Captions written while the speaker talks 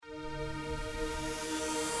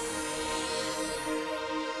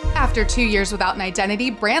After 2 years without an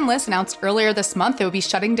identity, Brandless announced earlier this month it would be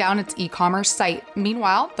shutting down its e-commerce site.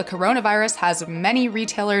 Meanwhile, the coronavirus has many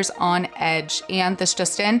retailers on edge, and this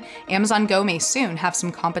just in, Amazon Go may soon have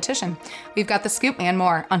some competition. We've got the scoop and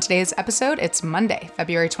more. On today's episode, it's Monday,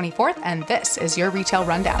 February 24th, and this is your Retail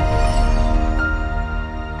Rundown.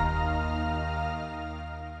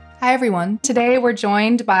 Hi, everyone. Today, we're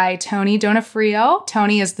joined by Tony Donofrio.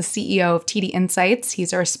 Tony is the CEO of TD Insights.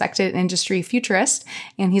 He's a respected industry futurist,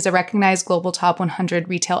 and he's a recognized global top 100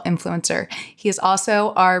 retail influencer. He is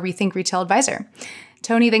also our Rethink Retail advisor.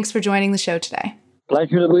 Tony, thanks for joining the show today.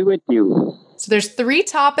 Pleasure to be with you. So there's 3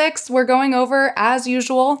 topics we're going over as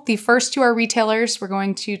usual. The first 2 are retailers. We're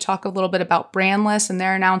going to talk a little bit about Brandless and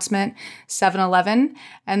their announcement, 7-Eleven.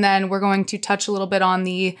 And then we're going to touch a little bit on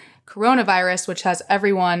the coronavirus, which has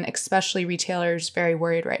everyone, especially retailers, very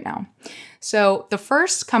worried right now. So the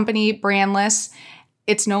first company, Brandless,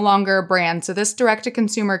 it's no longer a brand. So this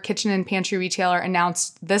direct-to-consumer kitchen and pantry retailer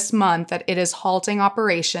announced this month that it is halting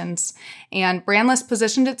operations. And Brandless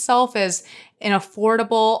positioned itself as an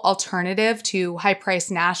affordable alternative to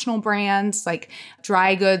high-priced national brands like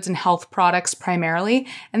dry goods and health products primarily.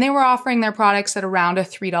 And they were offering their products at around a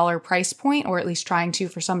 $3 price point, or at least trying to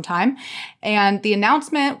for some time. And the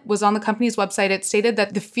announcement was on the company's website. It stated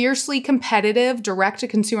that the fiercely competitive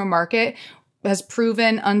direct-to-consumer market has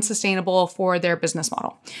proven unsustainable for their business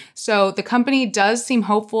model. So the company does seem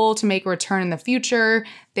hopeful to make a return in the future.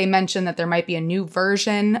 They mentioned that there might be a new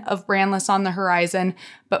version of Brandless on the horizon,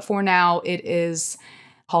 but for now it is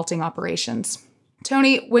halting operations.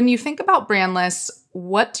 Tony, when you think about Brandless,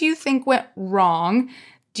 what do you think went wrong?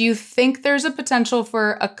 Do you think there's a potential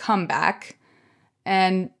for a comeback?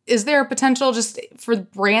 And is there a potential just for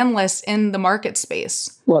Brandless in the market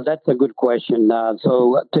space? Well, that's a good question.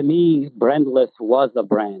 So to me, Brandless was a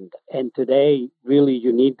brand. And today, really,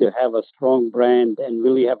 you need to have a strong brand and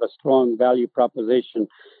really have a strong value proposition.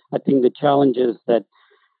 I think the challenges that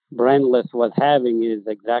Brandless was having is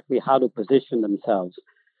exactly how to position themselves.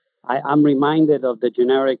 I'm reminded of the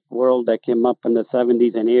generic world that came up in the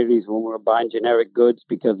 70s and 80s when we were buying generic goods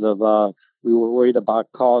because of we were worried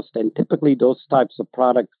about cost. And typically those types of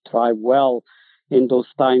products thrive well in those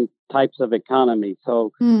types of economy.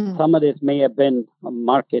 So some of this may have been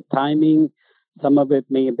market timing. Some of it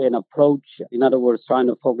may have been approach. In other words, trying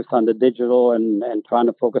to focus on the digital and trying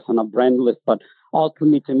to focus on a Brandless. But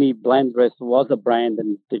ultimately, to me, Brandless was a brand,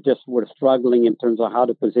 and they just were struggling in terms of how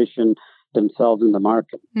to position themselves in the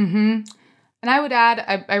market. Mm-hmm. And I would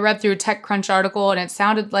add, I read through a TechCrunch article, and it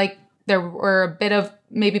sounded like there were a bit of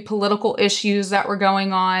maybe political issues that were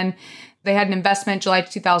going on. They had an investment July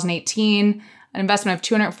 2018, an investment of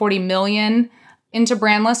 $240 million into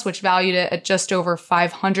Brandless, which valued it at just over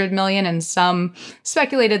 $500 million. And some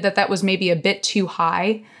speculated that that was maybe a bit too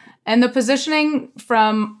high. And the positioning,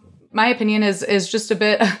 from my opinion, is just a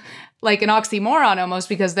bit like an oxymoron almost,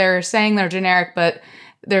 because they're saying they're generic, but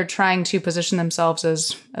they're trying to position themselves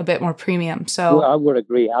as a bit more premium. So well, I would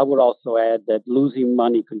agree. I would also add that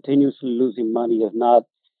continuously losing money is not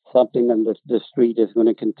something that the street is going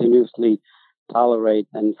to continuously tolerate.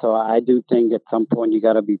 And so I do think at some point you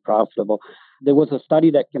got to be profitable. There was a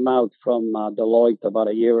study that came out from Deloitte about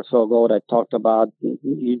a year or so ago that talked about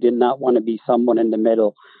you did not want to be someone in the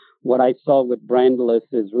middle. What I saw with Brandless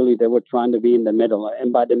is really they were trying to be in the middle.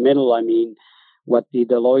 And by the middle, I mean, what the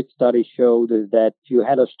Deloitte study showed is that you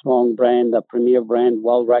had a strong brand, a premier brand,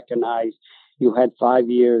 well recognized. You had 5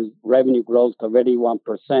 years revenue growth of 81%.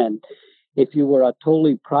 If you were a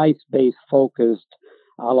totally price-based focused,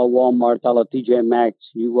 a la Walmart, a la TJ Maxx,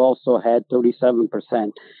 you also had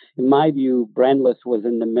 37%. In my view, Brandless was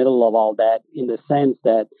in the middle of all that, in the sense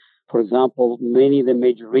that, for example, many of the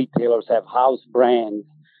major retailers have house brands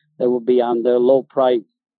that will be on the low price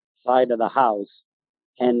side of the house.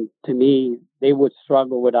 And to me, they would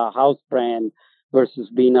struggle with a house brand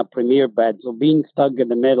versus being a premier brand. So being stuck in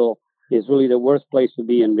the middle is really the worst place to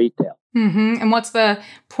be in retail. Mm-hmm. And what's the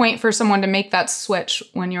point for someone to make that switch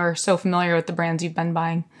when you're so familiar with the brands you've been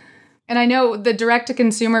buying? And I know the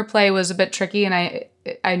direct-to-consumer play was a bit tricky, and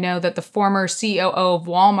I know that the former COO of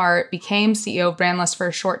Walmart became CEO of Brandless for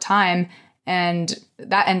a short time, and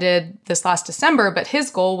that ended this last December. But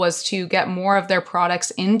his goal was to get more of their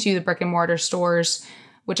products into the brick-and-mortar stores,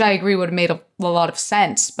 which I agree would have made a lot of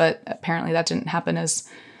sense, but apparently that didn't happen as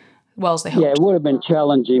well as they hoped. Yeah, it would have been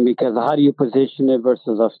challenging because how do you position it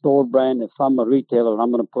versus a store brand? If I'm a retailer,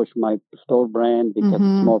 I'm going to push my store brand because it's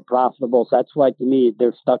more profitable. So that's why, to me,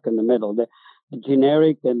 they're stuck in the middle. The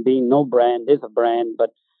generic and being no brand is a brand,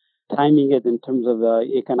 but timing it in terms of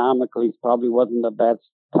economically probably wasn't the best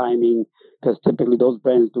timing, because typically those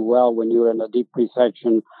brands do well when you're in a deep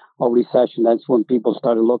recession or recession. That's when people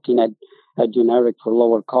started looking at generic for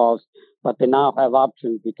lower cost. But they now have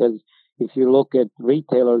options, because if you look at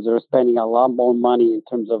retailers, they're spending a lot more money in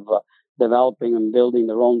terms of developing and building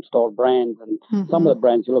their own store brands. And some of the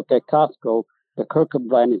brands, you look at Costco, the Kirkland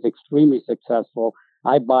brand is extremely successful.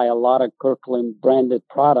 I buy a lot of Kirkland branded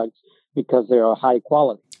products because they are high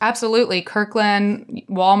quality. Absolutely. Kirkland,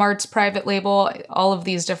 Walmart's private label, all of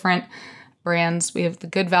these different brands. We have the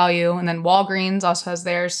Good Value, and then Walgreens also has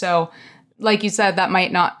theirs. So like you said, that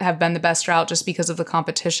might not have been the best route just because of the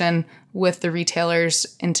competition with the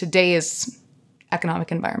retailers in today's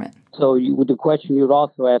economic environment. So with the question you'd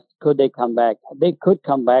also ask, could they come back? They could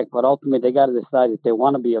come back, but ultimately they got to decide if they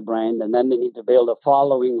want to be a brand, and then they need to build a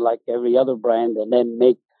following like every other brand, and then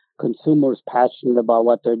make consumers passionate about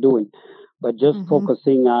what they're doing. But just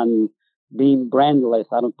focusing on being brandless,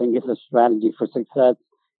 I don't think it's a strategy for success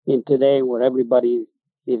in today, where everybody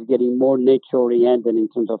is getting more niche oriented in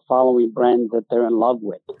terms of following brands that they're in love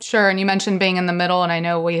with. Sure. And you mentioned being in the middle, and I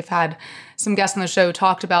know we've had some guests on the show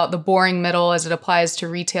talked about the boring middle as it applies to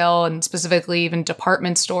retail and specifically even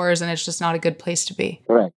department stores, and it's just not a good place to be.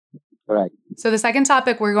 Correct. So the second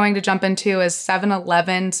topic we're going to jump into is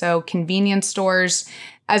 7-Eleven, so convenience stores.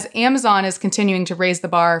 As Amazon is continuing to raise the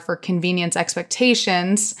bar for convenience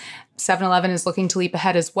expectations, 7-Eleven is looking to leap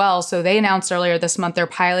ahead as well. So they announced earlier this month they're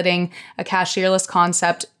piloting a cashierless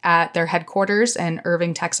concept at their headquarters in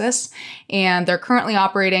Irving, Texas. And they're currently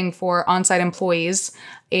operating for on-site employees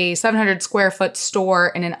a 700 square foot store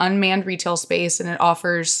in an unmanned retail space. And it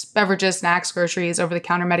offers beverages, snacks, groceries,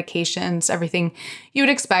 over-the-counter medications, everything you would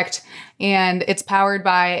expect. And it's powered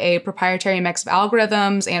by a proprietary mix of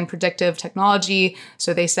algorithms and predictive technology,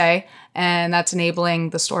 so they say. And that's enabling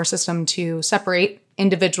the store system to separate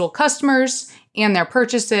individual customers and their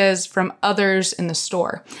purchases from others in the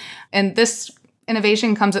store. And this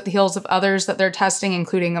innovation comes at the heels of others that they're testing,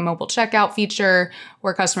 including a mobile checkout feature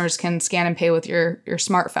where customers can scan and pay with your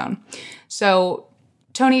smartphone. So,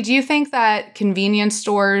 Tony, do you think that convenience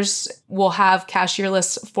stores will have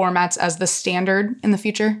cashierless formats as the standard in the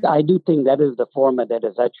future? I do think that is the format that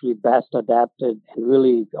is actually best adapted. And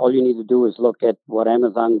really, all you need to do is look at what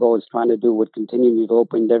Amazon Go is trying to do with continuing to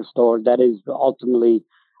open their store. That is ultimately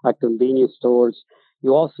a convenience stores.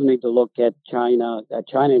 You also need to look at China.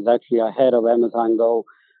 China is actually ahead of Amazon Go.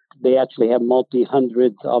 They actually have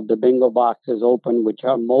multi-hundreds of the bingo boxes open, which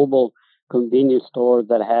are mobile convenience stores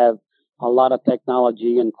that have a lot of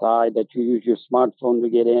technology inside that you use your smartphone to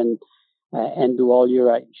get in and do all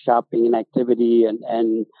your shopping and activity.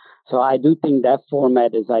 And so I do think that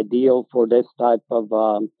format is ideal for this type of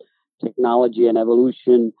technology and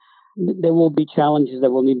evolution. There will be challenges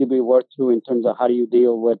that will need to be worked through in terms of how do you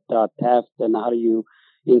deal with theft and how do you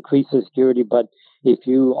increase the security. But if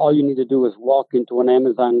you, all you need to do is walk into an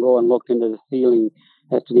Amazon Go and look into the ceiling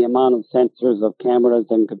as to the amount of sensors of cameras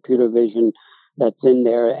and computer vision that's in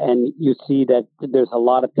there, and you see that there's a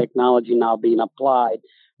lot of technology now being applied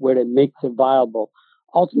where it makes it viable.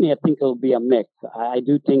 Ultimately, I think it'll be a mix. I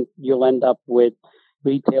do think you'll end up with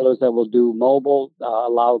retailers that will do mobile,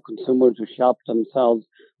 allow consumers to shop themselves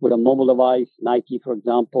with a mobile device. Nike, for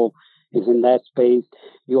example, is in that space.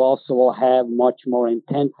 You also will have much more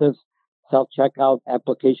intensive self-checkout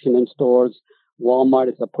application in stores. Walmart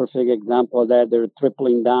is a perfect example of that. They're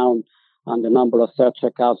tripling down on the number of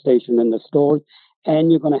self-checkout stations in the stores.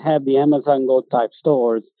 And you're going to have the Amazon Go type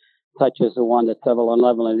stores, such as the one that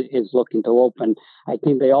 7-Eleven is looking to open. I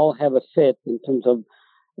think they all have a fit in terms of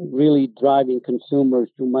really driving consumers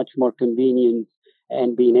to much more convenience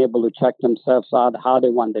and being able to check themselves out how they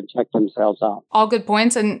want to check themselves out. All good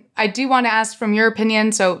points. And I do want to ask from your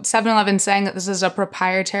opinion, so 7-Eleven saying that this is a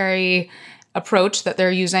proprietary approach that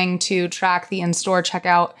they're using to track the in-store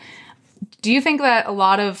checkout. Do you think that a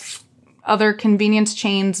lot of other convenience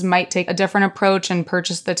chains might take a different approach and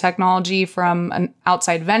purchase the technology from an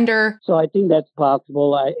outside vendor? So I think that's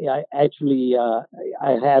possible. I actually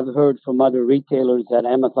have heard from other retailers that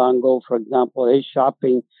Amazon Go, for example, is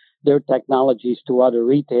shopping their technologies to other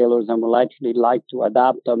retailers and will actually like to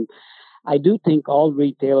adopt them. I do think all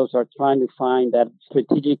retailers are trying to find that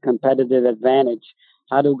strategic competitive advantage,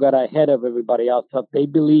 how to get ahead of everybody else. So if they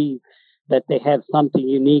believe that they have something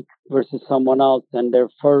unique versus someone else and they're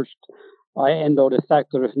first, and though the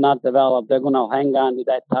sector is not developed, they're going to hang on to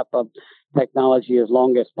that type of technology as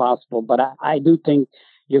long as possible. But I do think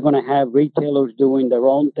you're going to have retailers doing their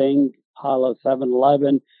own thing, a la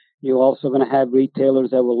 7-Eleven. You're also going to have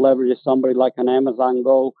retailers that will leverage somebody like an Amazon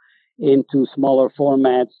Go into smaller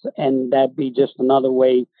formats, and that be just another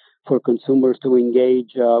way for consumers to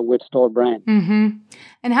engage with store brands. Mm-hmm.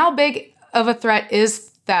 And how big of a threat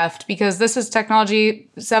is theft, because this is technology.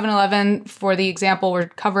 7-Eleven, for the example we're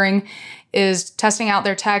covering, is testing out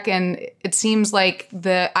their tech, and it seems like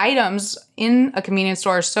the items in a convenience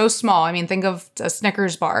store are so small. I mean, think of a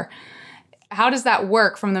Snickers bar. How does that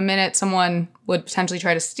work from the minute someone would potentially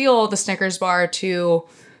try to steal the Snickers bar to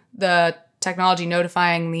the technology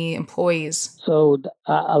notifying the employees? So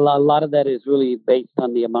a lot of that is really based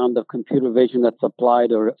on the amount of computer vision that's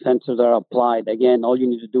applied or sensors are applied. Again, all you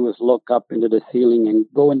need to do is look up into the ceiling and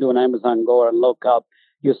go into an Amazon Go and look up.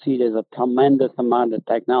 You'll see there's a tremendous amount of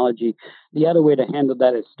technology. The other way to handle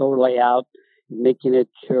that is store layout, making it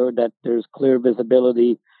sure that there's clear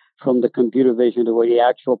visibility from the computer vision to where the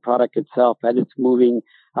actual product itself as it's moving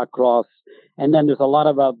across. And then there's a lot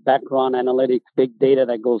of background analytics, big data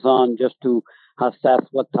that goes on just to assess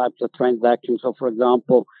what types of transactions. So, for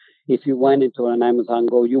example, if you went into an Amazon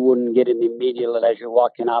Go, you wouldn't get it immediately as you're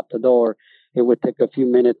walking out the door. It would take a few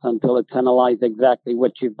minutes until it's analyzed exactly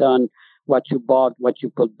what you've done, what you bought, what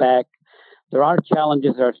you put back. There are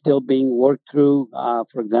challenges that are still being worked through.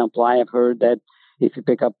 For example, I have heard that if you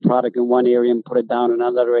pick up product in one area and put it down in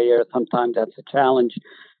another area, sometimes that's a challenge.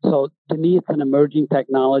 So to me, it's an emerging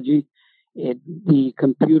technology. The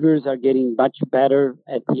computers are getting much better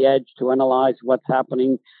at the edge to analyze what's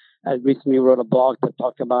happening. I recently wrote a blog that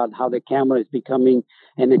talked about how the camera is becoming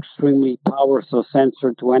an extremely powerful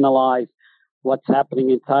sensor to analyze what's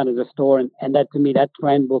happening inside of the store. And that, to me, that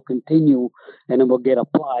trend will continue and it will get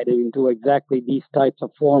applied into exactly these types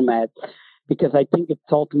of formats, because I think it's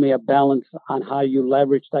ultimately a balance on how you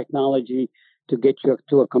leverage technology to get you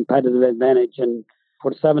to a competitive advantage. And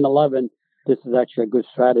for 7-Eleven, this is actually a good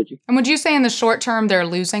strategy. And would you say in the short term they're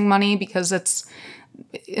losing money because it's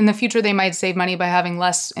in the future they might save money by having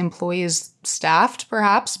less employees staffed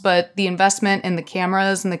perhaps, but the investment in the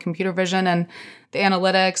cameras and the computer vision and the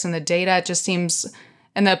analytics and the data, it just seems,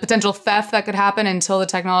 and the potential theft that could happen until the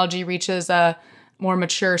technology reaches a more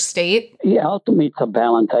mature state? Yeah, ultimately it's a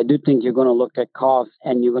balance. I do think you're going to look at cost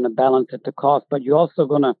and you're going to balance it to cost, but you're also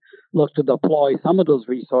going to look to deploy some of those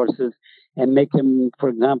resources and make them, for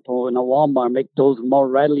example, in a Walmart, make those more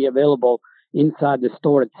readily available inside the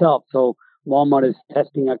store itself. So Walmart is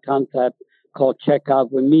testing a concept called Checkout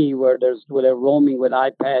with Me, where they're roaming with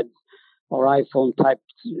iPads or iPhone type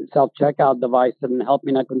self-checkout devices and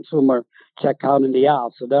helping a consumer check out in the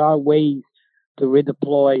aisle. So there are ways to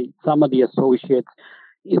redeploy some of the associates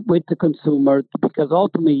with the consumer, because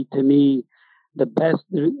ultimately, to me, the best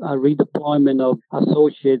redeployment of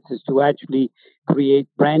associates is to actually create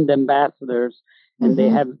brand ambassadors, and they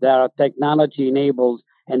are technology enabled,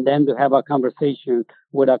 and then to have a conversation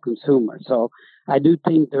with a consumer. So I do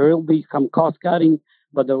think there will be some cost cutting,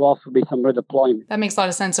 but there will also be some redeployment. That makes a lot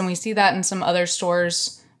of sense. And we see that in some other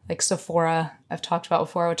stores like Sephora. I've talked about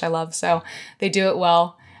before, which I love. So they do it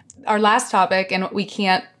well. Our last topic, and we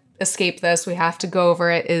can't escape this, we have to go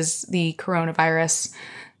over it, is the coronavirus.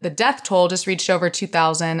 The death toll just reached over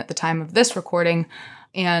 2,000 at the time of this recording,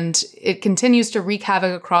 and it continues to wreak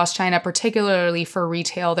havoc across China, particularly for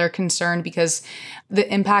retail. They're concerned because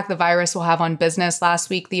the impact the virus will have on business. Last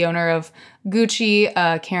week, the owner of Gucci,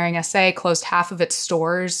 Kering SA, closed half of its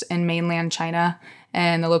stores in mainland China,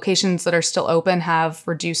 and the locations that are still open have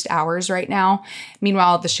reduced hours right now.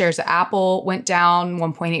 Meanwhile, the shares of Apple went down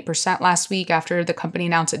 1.8% last week after the company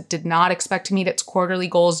announced it did not expect to meet its quarterly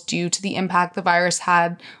goals due to the impact the virus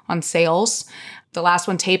had on sales. The last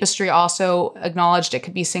one, Tapestry, also acknowledged it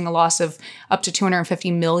could be seeing a loss of up to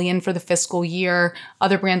 $250 million for the fiscal year.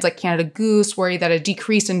 Other brands like Canada Goose worry that a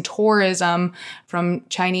decrease in tourism from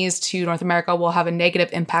Chinese to North America will have a negative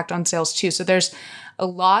impact on sales too. So there's a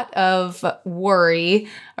lot of worry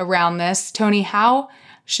around this. Tony, how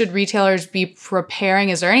should retailers be preparing?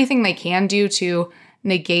 Is there anything they can do to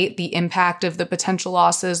negate the impact of the potential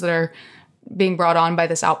losses that are being brought on by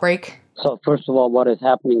this outbreak? So first of all, what is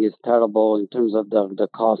happening is terrible in terms of the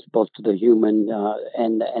cost both to the human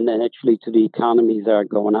and then actually to the economies that are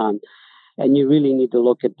going on. And you really need to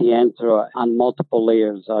look at the answer on multiple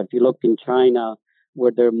layers. If you look in China,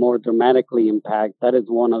 where they're more dramatically impacted, that is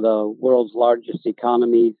one of the world's largest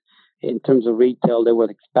economies. In terms of retail, they were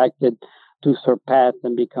expected to surpass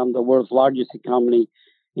and become the world's largest economy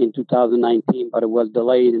in 2019, but it was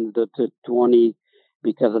delayed into 20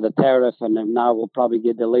 because of the tariff, and then now will probably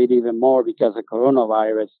get delayed even more because of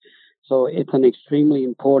coronavirus. So it's an extremely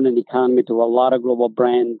important economy to a lot of global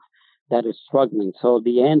brands that is struggling. So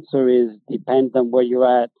the answer is depends on where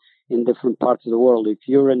you're at in different parts of the world. If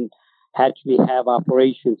you're actually have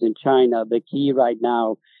operations in China, the key right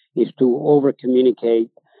now is to over communicate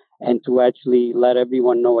and to actually let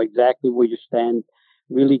everyone know exactly where you stand,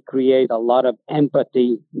 really create a lot of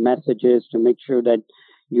empathy messages to make sure that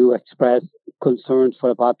you express concerns for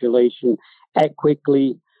the population, act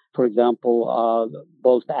quickly. For example,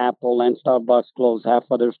 both Apple and Starbucks closed half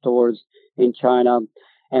of their stores in China,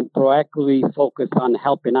 and proactively focus on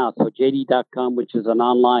helping out. So JD.com, which is an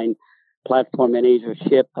online platform in Asia,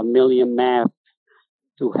 shipped 1 million masks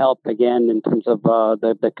to help again in terms of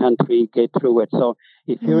the country get through it. So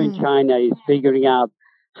if you're in China, is figuring out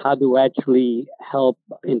how to actually help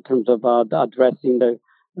in terms of addressing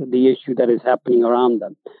the issue that is happening around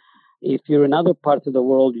them. If you're in other parts of the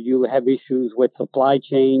world, you have issues with supply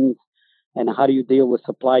chains and how do you deal with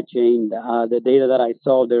supply chain. The data that I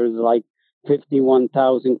saw, there's like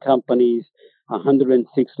 51,000 companies,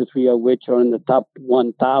 163 of which are in the top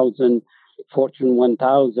 1,000, Fortune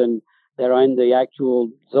 1,000, that are in the actual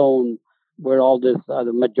zone where all this,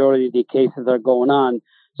 the majority of the cases are going on.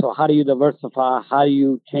 So how do you diversify? How do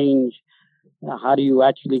you change? How do you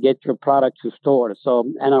actually get your product to store?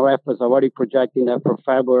 So NRF is already projecting that for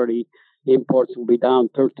February, imports will be down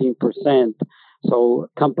 13%. So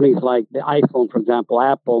companies like the iPhone, for example,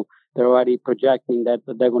 Apple, they're already projecting that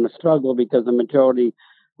they're going to struggle because the majority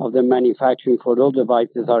of the manufacturing for those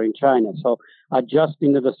devices are in China. So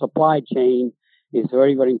adjusting to the supply chain is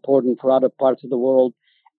very, very important for other parts of the world,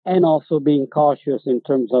 and also being cautious in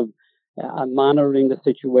terms of monitoring the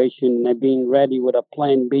situation and being ready with a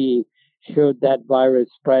plan B should that virus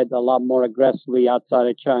spread a lot more aggressively outside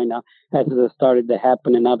of China, as it has started to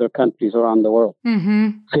happen in other countries around the world.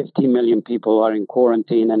 50 million people are in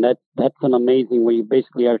quarantine, and that's an amazing where you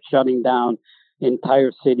basically are shutting down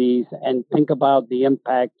entire cities. And think about the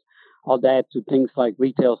impact of that to things like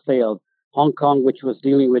retail sales. Hong Kong, which was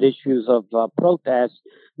dealing with issues of protests,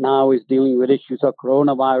 now is dealing with issues of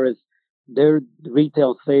coronavirus. Their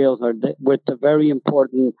retail sales are with the very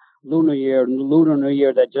important Lunar New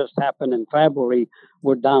Year that just happened in February,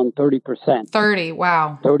 were down 30%. 30,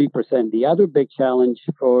 wow. 30%. The other big challenge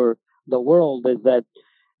for the world is that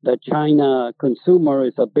the China consumer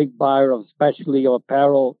is a big buyer of especially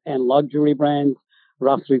apparel and luxury brands.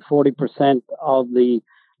 Roughly 40% of the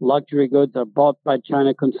luxury goods are bought by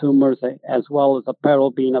China consumers, as well as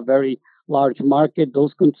apparel being a very large market.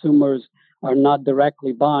 Those consumers are not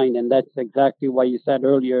directly buying, and that's exactly what you said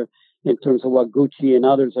earlier in terms of what Gucci and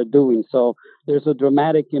others are doing. So there's a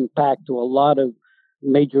dramatic impact to a lot of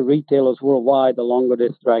major retailers worldwide the longer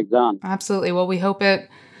this drags on. Absolutely. Well, we hope it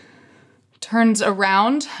turns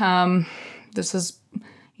around. This is,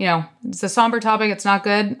 it's a somber topic. It's not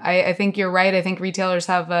good. I think you're right. I think retailers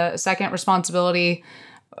have a second responsibility,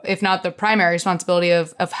 if not the primary responsibility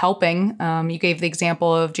of helping. You gave the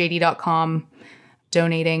example of JD.com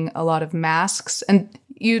donating a lot of masks. And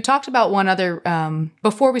you talked about one other,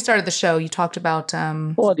 before we started the show, you talked about...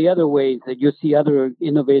 Well, the other ways that you see other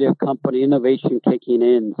innovative company innovation kicking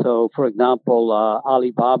in. So, for example,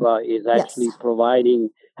 Alibaba is actually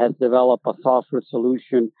has developed a software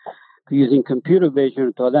solution using computer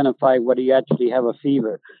vision to identify whether you actually have a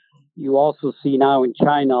fever. You also see now in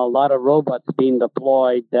China a lot of robots being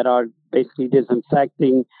deployed that are basically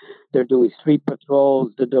disinfecting. They're doing street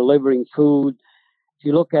patrols. They're delivering food. If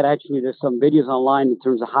you look at there's some videos online in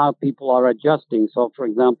terms of how people are adjusting. So, for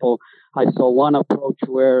example, I saw one approach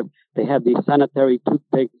where they have these sanitary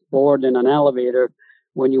toothpicks stored in an elevator.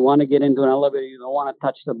 When you want to get into an elevator, you don't want to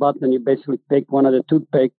touch the button. You basically pick one of the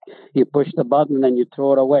toothpicks, you push the button, and you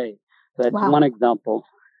throw it away. So that's one example.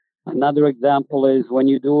 Another example is when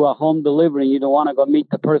you do a home delivery, you don't want to go meet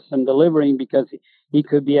the person delivering because he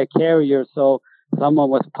could be a carrier. So someone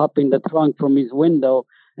was popping the trunk from his window,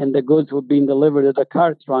 and the goods were being delivered to the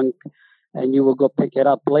car trunk, and you will go pick it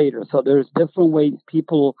up later. So there's different ways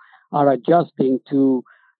people are adjusting to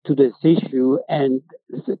this issue, and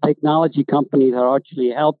technology companies are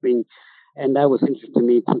actually helping. And that was interesting to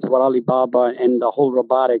me in terms of what Alibaba and the whole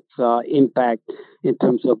robotics impact in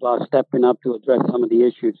terms of stepping up to address some of the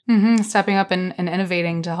issues. Stepping up and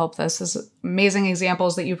innovating to help this is amazing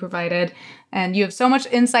examples that you provided. And you have so much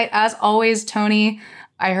insight as always, Tony.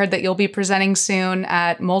 I heard that you'll be presenting soon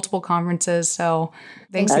at multiple conferences. So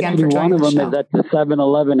thanks again for joining the show. One of them is at the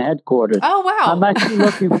 7-Eleven headquarters. Oh, wow. I'm actually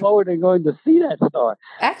looking forward to going to see that store.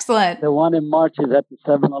 Excellent. The one in March is at the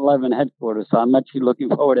 7-Eleven headquarters. So I'm actually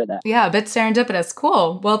looking forward to that. Yeah, a bit serendipitous.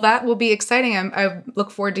 Cool. Well, that will be exciting. I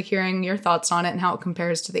look forward to hearing your thoughts on it and how it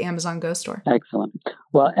compares to the Amazon Go store. Excellent.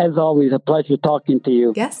 Well, as always, a pleasure talking to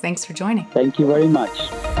you. Yes, thanks for joining. Thank you very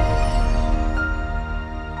much.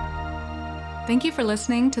 Thank you for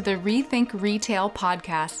listening to the Rethink Retail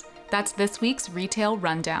podcast. That's this week's Retail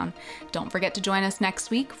Rundown. Don't forget to join us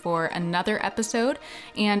next week for another episode.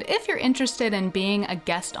 And if you're interested in being a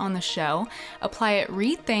guest on the show, apply at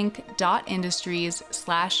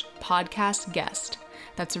rethink.industries/podcast guest.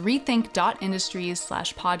 That's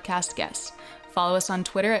rethink.industries/podcast guest. Follow us on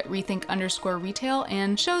Twitter at rethink_retail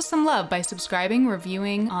and show some love by subscribing,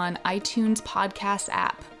 reviewing on iTunes podcast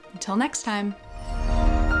app. Until next time.